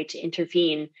great way to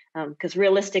intervene, because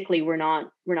realistically, we're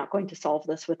not going to solve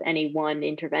this with any one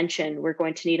intervention. We're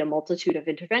going to need a multitude of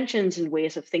interventions and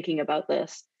ways of thinking about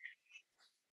this.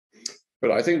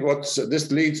 But I think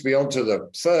this leads me on to the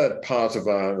third part of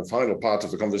the final part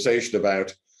of the conversation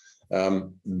about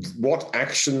what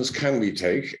actions can we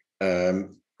take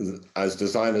as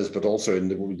designers, but also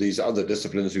in these other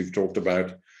disciplines we've talked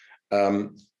about,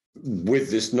 with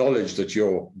this knowledge that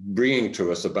you're bringing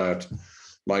to us about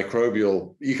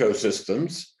microbial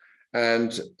ecosystems.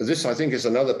 And this, I think, is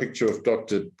another picture of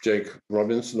Dr. Jake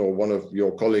Robinson, or one of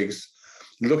your colleagues,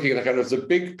 looking at kind of the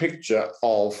big picture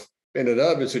of, in an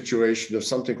urban situation, of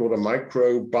something called a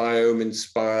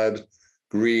microbiome-inspired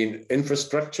green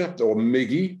infrastructure, or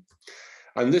MIGI.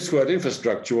 And this word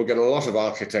infrastructure will get a lot of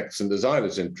architects and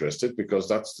designers interested, because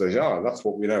that's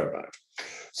what we know about.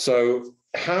 So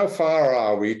how far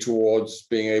are we towards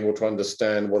being able to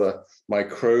understand what a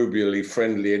microbially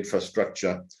friendly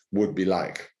infrastructure would be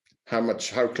like?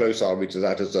 How close are we to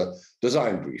that as a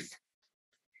design brief?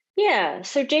 Yeah,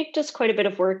 so Jake does quite a bit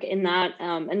of work in that,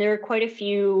 and there are quite a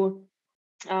few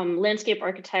landscape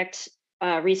architects,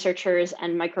 researchers,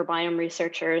 and microbiome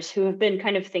researchers who have been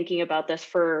kind of thinking about this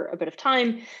for a bit of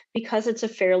time, because it's a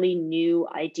fairly new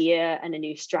idea and a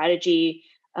new strategy.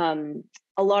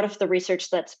 A lot of the research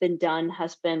that's been done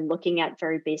has been looking at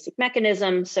very basic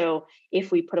mechanisms. So if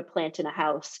we put a plant in a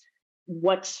house,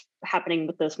 what's happening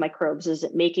with those microbes? Is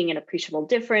it making an appreciable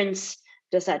difference?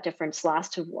 Does that difference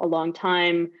last a long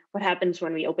time? What happens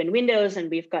when we open windows and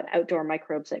we've got outdoor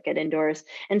microbes that get indoors?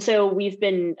 And so we've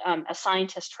been, as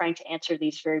scientists, trying to answer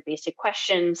these very basic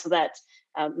questions that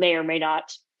may or may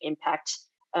not impact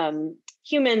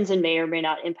humans and may or may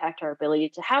not impact our ability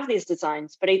to have these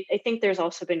designs. But I think there's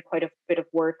also been quite a bit of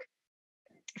work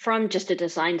from just a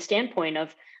design standpoint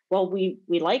of, well, we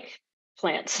like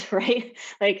plants, right?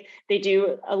 Like, they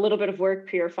do a little bit of work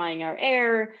purifying our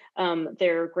air.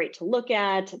 They're great to look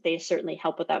at. They certainly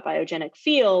help with that biogenic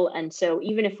feel. And so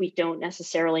even if we don't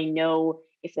necessarily know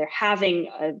if they're having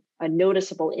a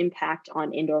noticeable impact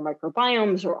on indoor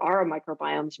microbiomes or our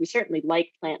microbiomes, we certainly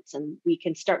like plants, and we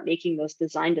can start making those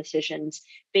design decisions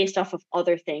based off of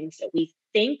other things that we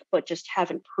think but just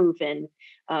haven't proven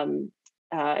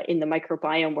in the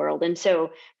microbiome world. And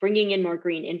so bringing in more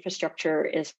green infrastructure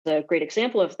is a great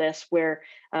example of this, where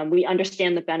we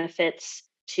understand the benefits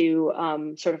to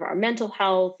sort of our mental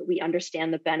health. We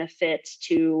understand the benefits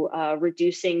to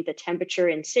reducing the temperature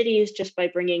in cities just by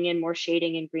bringing in more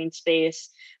shading and green space.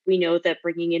 We know that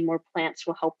bringing in more plants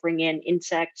will help bring in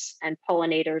insects and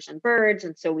pollinators and birds.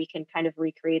 And so we can kind of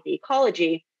recreate the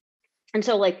ecology. And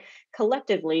so, like,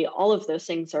 collectively, all of those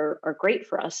things are great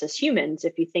for us as humans.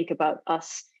 If you think about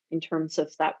us in terms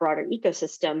of that broader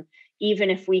ecosystem, even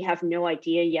if we have no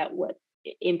idea yet what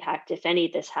impact, if any,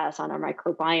 this has on our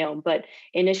microbiome. But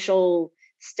initial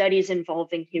studies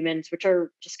involving humans, which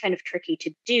are just kind of tricky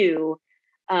to do,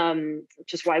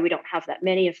 which is why we don't have that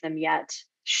many of them yet,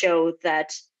 show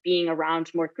that being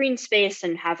around more green space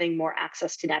and having more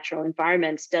access to natural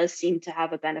environments does seem to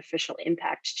have a beneficial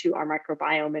impact to our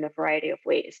microbiome in a variety of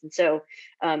ways. And so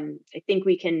I think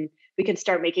we can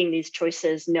start making these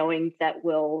choices, knowing that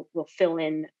we'll fill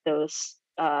in those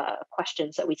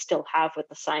questions that we still have with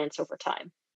the science over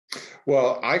time.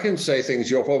 Well, I can say things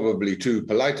you're probably too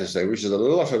polite to say, which is a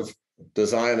lot of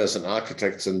designers and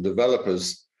architects and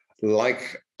developers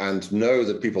like and know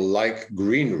that people like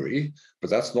greenery,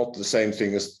 but that's not the same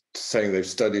thing as saying they've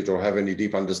studied or have any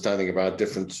deep understanding about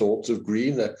different sorts of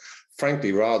green. They're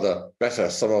frankly rather better,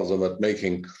 some of them, at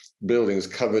making buildings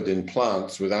covered in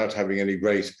plants without having any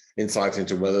great insight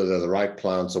into whether they're the right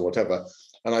plants or whatever.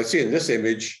 And I see in this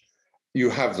image, you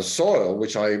have the soil,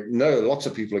 which I know lots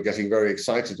of people are getting very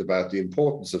excited about the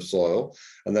importance of soil.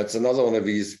 And that's another one of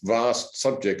these vast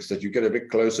subjects that you get a bit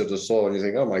closer to soil and you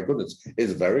think, oh my goodness,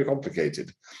 it's very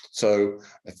complicated. So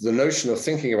the notion of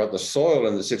thinking about the soil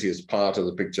in the city as part of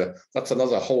the picture, that's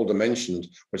another whole dimension,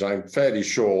 which I'm fairly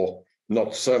sure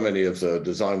not so many of the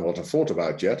design world have thought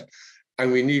about yet.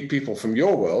 And we need people from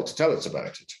your world to tell us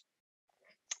about it.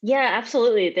 Yeah,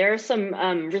 absolutely. There are some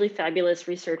really fabulous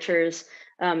researchers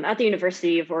at the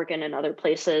University of Oregon and other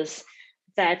places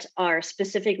that are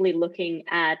specifically looking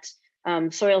at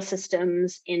soil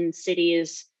systems in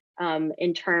cities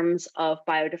in terms of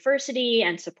biodiversity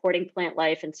and supporting plant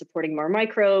life and supporting more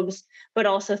microbes, but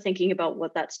also thinking about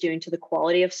what that's doing to the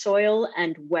quality of soil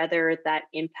and whether that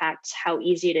impacts how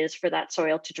easy it is for that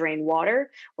soil to drain water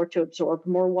or to absorb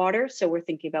more water. So we're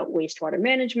thinking about wastewater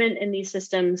management in these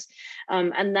systems.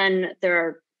 And then there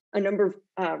are a number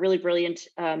of really brilliant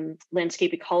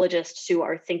landscape ecologists who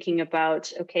are thinking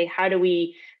about, okay, how do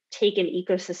we take an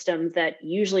ecosystem that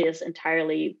usually is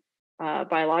entirely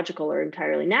biological or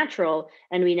entirely natural,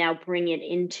 and we now bring it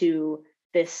into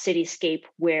this cityscape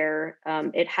where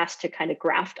it has to kind of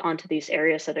graft onto these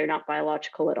areas that are not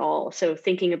biological at all. So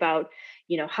thinking about,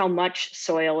 how much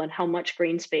soil and how much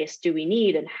green space do we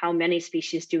need, and how many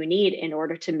species do we need in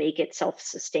order to make it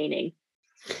self-sustaining.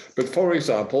 But for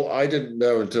example, I didn't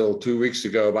know until 2 weeks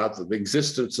ago about the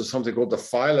existence of something called the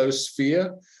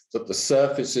phylosphere, that the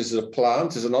surfaces of a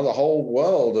plant is another whole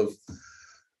world of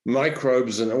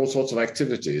microbes and all sorts of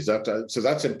activities. So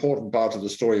that's an important part of the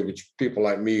story, which people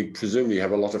like me presumably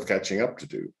have a lot of catching up to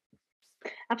do.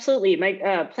 Absolutely.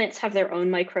 Plants have their own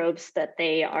microbes that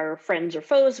they are friends or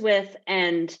foes with.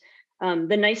 And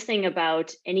the nice thing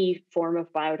about any form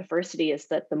of biodiversity is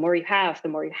that the more you have, the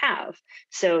more you have.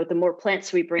 So the more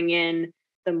plants we bring in,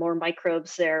 the more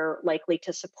microbes they're likely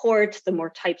to support, the more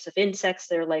types of insects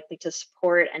they're likely to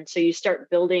support. And so you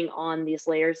start building on these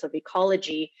layers of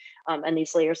ecology and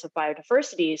these layers of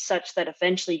biodiversity, such that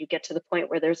eventually you get to the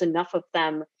point where there's enough of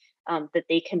them that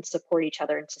they can support each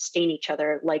other and sustain each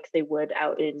other like they would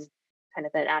out in kind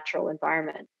of the natural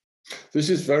environment. This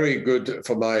is very good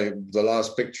for the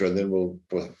last picture, and then we'll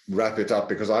wrap it up,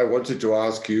 because I wanted to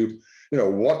ask you,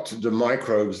 what do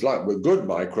microbes like? Well, good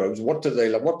microbes, what do they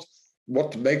like?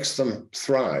 What makes them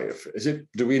thrive?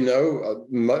 Do we know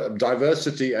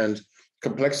diversity and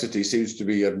complexity seems to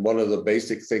be one of the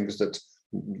basic things that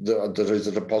is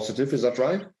a positive, is that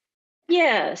right?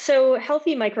 Yeah, so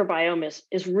healthy microbiome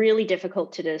is really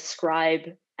difficult to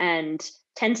describe and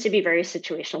tends to be very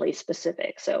situationally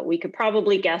specific. So we could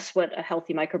probably guess what a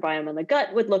healthy microbiome in the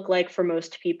gut would look like for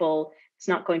most people. It's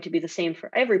not going to be the same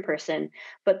for every person,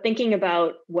 but thinking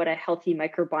about what a healthy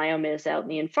microbiome is out in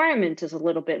the environment is a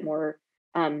little bit more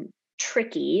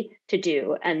tricky to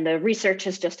do. And the research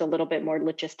is just a little bit more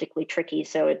logistically tricky.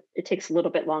 So it takes a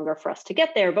little bit longer for us to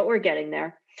get there, but we're getting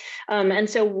there. And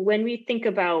so when we think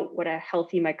about what a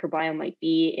healthy microbiome might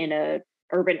be in a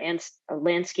urban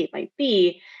landscape might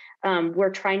be,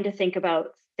 we're trying to think about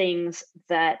things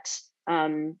that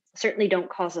certainly don't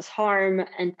cause us harm,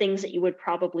 and things that you would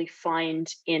probably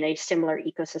find in a similar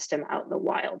ecosystem out in the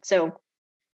wild. So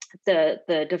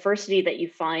the diversity that you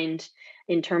find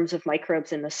in terms of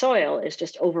microbes in the soil is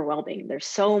just overwhelming. There's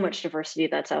so much diversity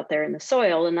that's out there in the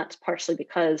soil, and that's partially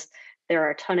because there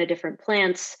are a ton of different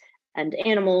plants and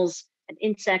animals and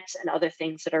insects and other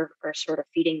things that are sort of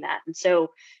feeding that. And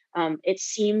so it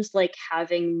seems like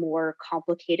having more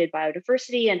complicated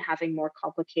biodiversity and having more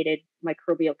complicated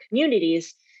microbial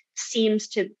communities seems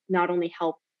to not only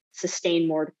help sustain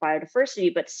more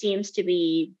biodiversity, but seems to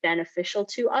be beneficial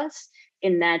to us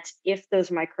in that if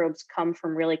those microbes come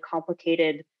from really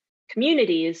complicated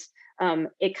communities,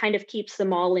 it kind of keeps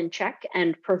them all in check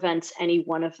and prevents any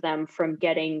one of them from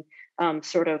getting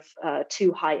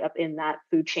too high up in that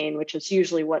food chain, which is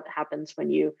usually what happens when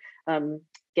you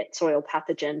get soil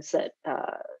pathogens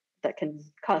that can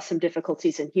cause some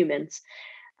difficulties in humans.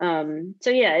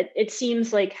 It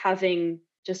seems like having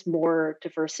just more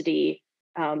diversity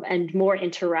and more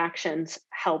interactions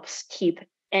helps keep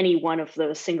any one of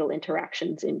those single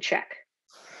interactions in check.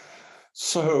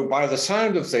 So by the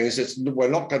sound of things, we're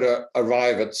not going to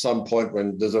arrive at some point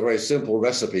when there's a very simple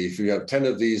recipe. If you have 10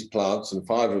 of these plants and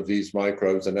 5 of these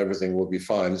microbes, and everything will be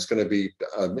fine. It's going to be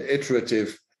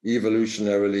iterative,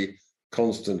 evolutionarily,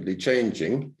 constantly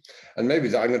changing. And maybe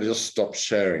I'm going to just stop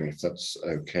sharing, if that's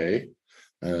okay.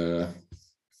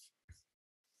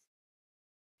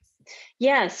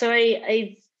 Yeah, so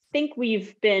I think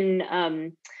we've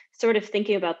been sort of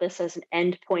thinking about this as an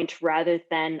endpoint rather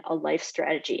than a life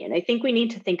strategy. And I think we need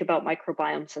to think about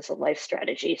microbiomes as a life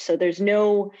strategy. So there's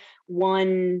no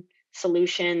one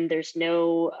solution, there's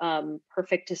no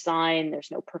perfect design, there's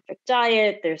no perfect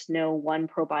diet, there's no one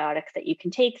probiotic that you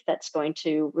can take that's going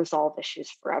to resolve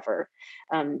issues forever.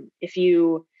 If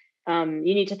you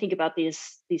need to think about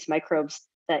these microbes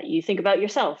that you think about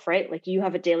yourself, right? Like you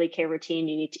have a daily care routine,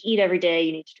 you need to eat every day,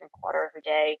 you need to drink water every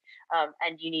day,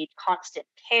 and you need constant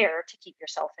care to keep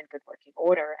yourself in good working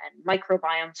order. And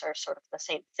microbiomes are sort of the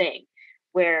same thing,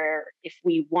 where if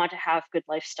we want to have good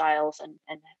lifestyles and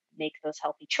make those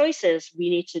healthy choices, we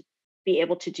need to be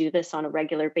able to do this on a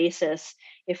regular basis.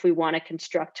 If we want to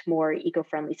construct more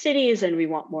eco-friendly cities and we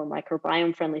want more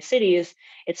microbiome-friendly cities,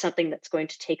 it's something that's going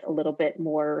to take a little bit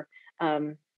more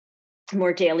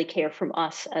daily care from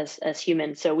us as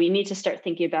humans. So we need to start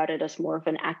thinking about it as more of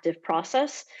an active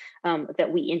process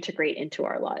that we integrate into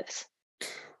our lives.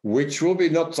 Which will be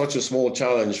not such a small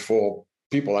challenge for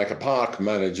people like a park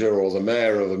manager or the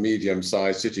mayor of a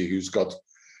medium-sized city who's got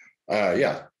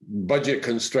budget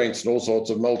constraints and all sorts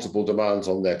of multiple demands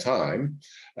on their time.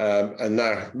 And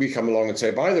now we come along and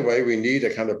say, by the way, we need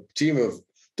a kind of team of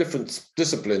different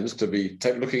disciplines to be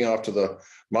looking after the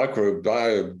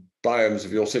microbiomes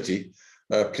of your city,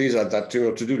 please add that to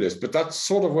your to-do list. But that's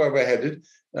sort of where we're headed.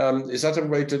 Is that a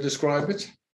way to describe it?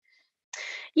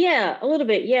 Yeah, a little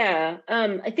bit. Yeah.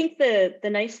 I think the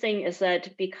nice thing is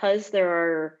that because there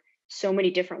are so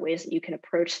many different ways that you can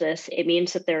approach this, it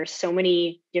means that there are so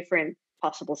many different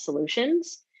possible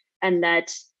solutions, and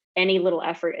that any little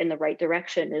effort in the right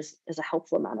direction is a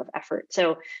helpful amount of effort.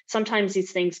 So sometimes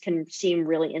these things can seem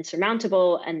really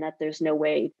insurmountable, and that there's no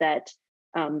way that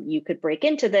you could break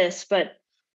into this. But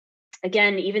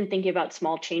again, even thinking about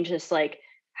small changes like,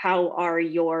 how are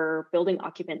your building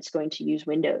occupants going to use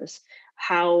windows?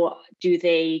 How do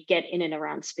they get in and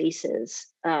around spaces?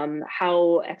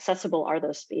 How accessible are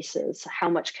those spaces? How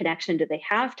much connection do they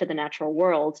have to the natural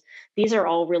world? These are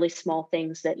all really small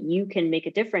things that you can make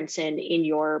a difference in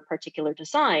your particular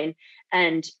design.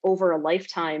 And over a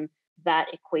lifetime, that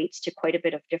equates to quite a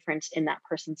bit of difference in that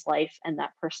person's life and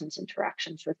that person's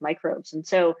interactions with microbes. And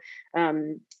so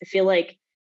I feel like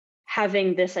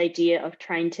having this idea of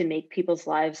trying to make people's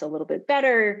lives a little bit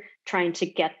better, trying to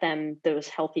get them those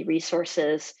healthy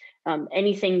resources,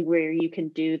 anything where you can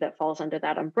do that falls under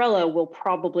that umbrella will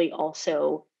probably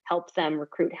also help them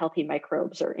recruit healthy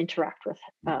microbes or interact with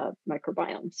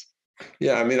microbiomes.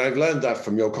 Yeah, I mean, I've learned that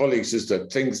from your colleagues is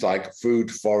that things like food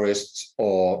forests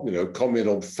or,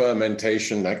 communal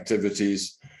fermentation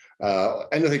activities,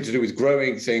 anything to do with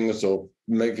growing things or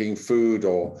making food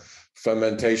or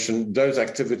fermentation, those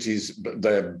activities,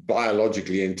 they're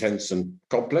biologically intense and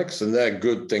complex, and they're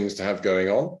good things to have going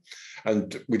on.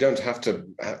 And we don't all have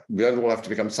to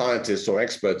become scientists or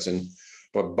experts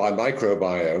by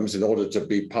microbiomes in order to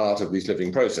be part of these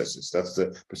living processes.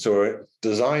 So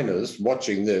designers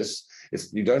watching this,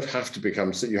 you don't have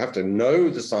to you have to know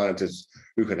the scientists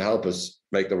who can help us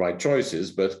make the right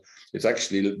choices, but it's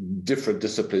actually different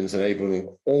disciplines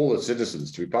enabling all the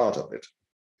citizens to be part of it.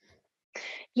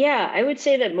 Yeah, I would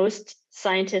say that most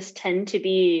scientists tend to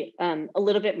be a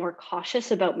little bit more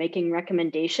cautious about making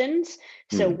recommendations.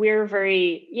 So we're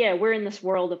in this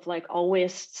world of like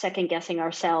always second guessing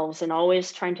ourselves and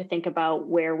always trying to think about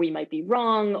where we might be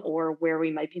wrong or where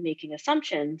we might be making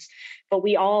assumptions. But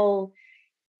we all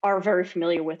are very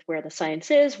familiar with where the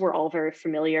science is. We're all very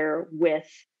familiar with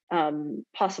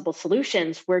possible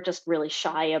solutions. We're just really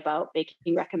shy about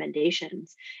making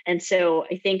recommendations. And so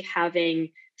I think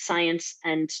having science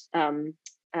and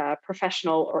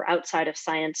professional or outside of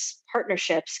science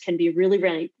partnerships can be really,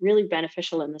 really, really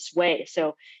beneficial in this way.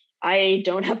 So I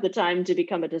don't have the time to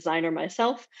become a designer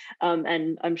myself,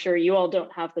 and I'm sure you all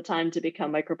don't have the time to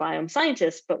become microbiome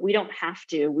scientists, but we don't have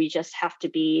to. We just have to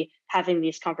be having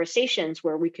these conversations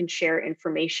where we can share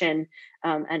information,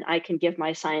 and I can give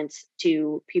my science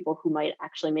to people who might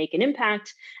actually make an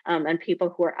impact, and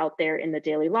people who are out there in the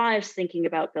daily lives thinking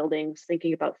about buildings,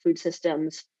 thinking about food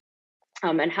systems,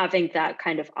 and having that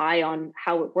kind of eye on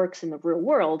how it works in the real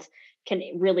world can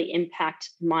really impact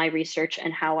my research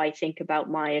and how I think about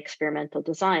my experimental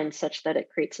design, such that it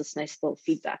creates this nice little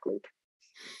feedback loop.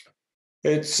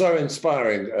 It's so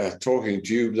inspiring talking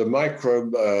to you. The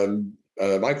Microbes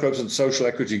and Social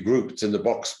Equity group that's in the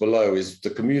box below is the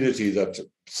community that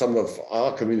some of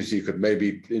our community could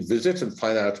maybe visit and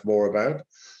find out more about.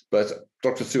 But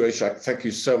Dr. Sue Ishaq, thank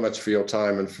you so much for your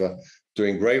time and for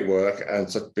doing great work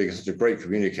and being such a great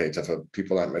communicator for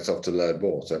people like myself to learn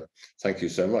more. So thank you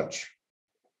so much.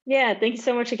 Yeah, thank you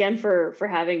so much again for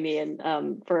having me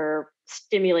and for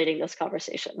stimulating this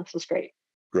conversation. This was great.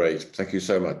 Great. Thank you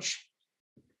so much.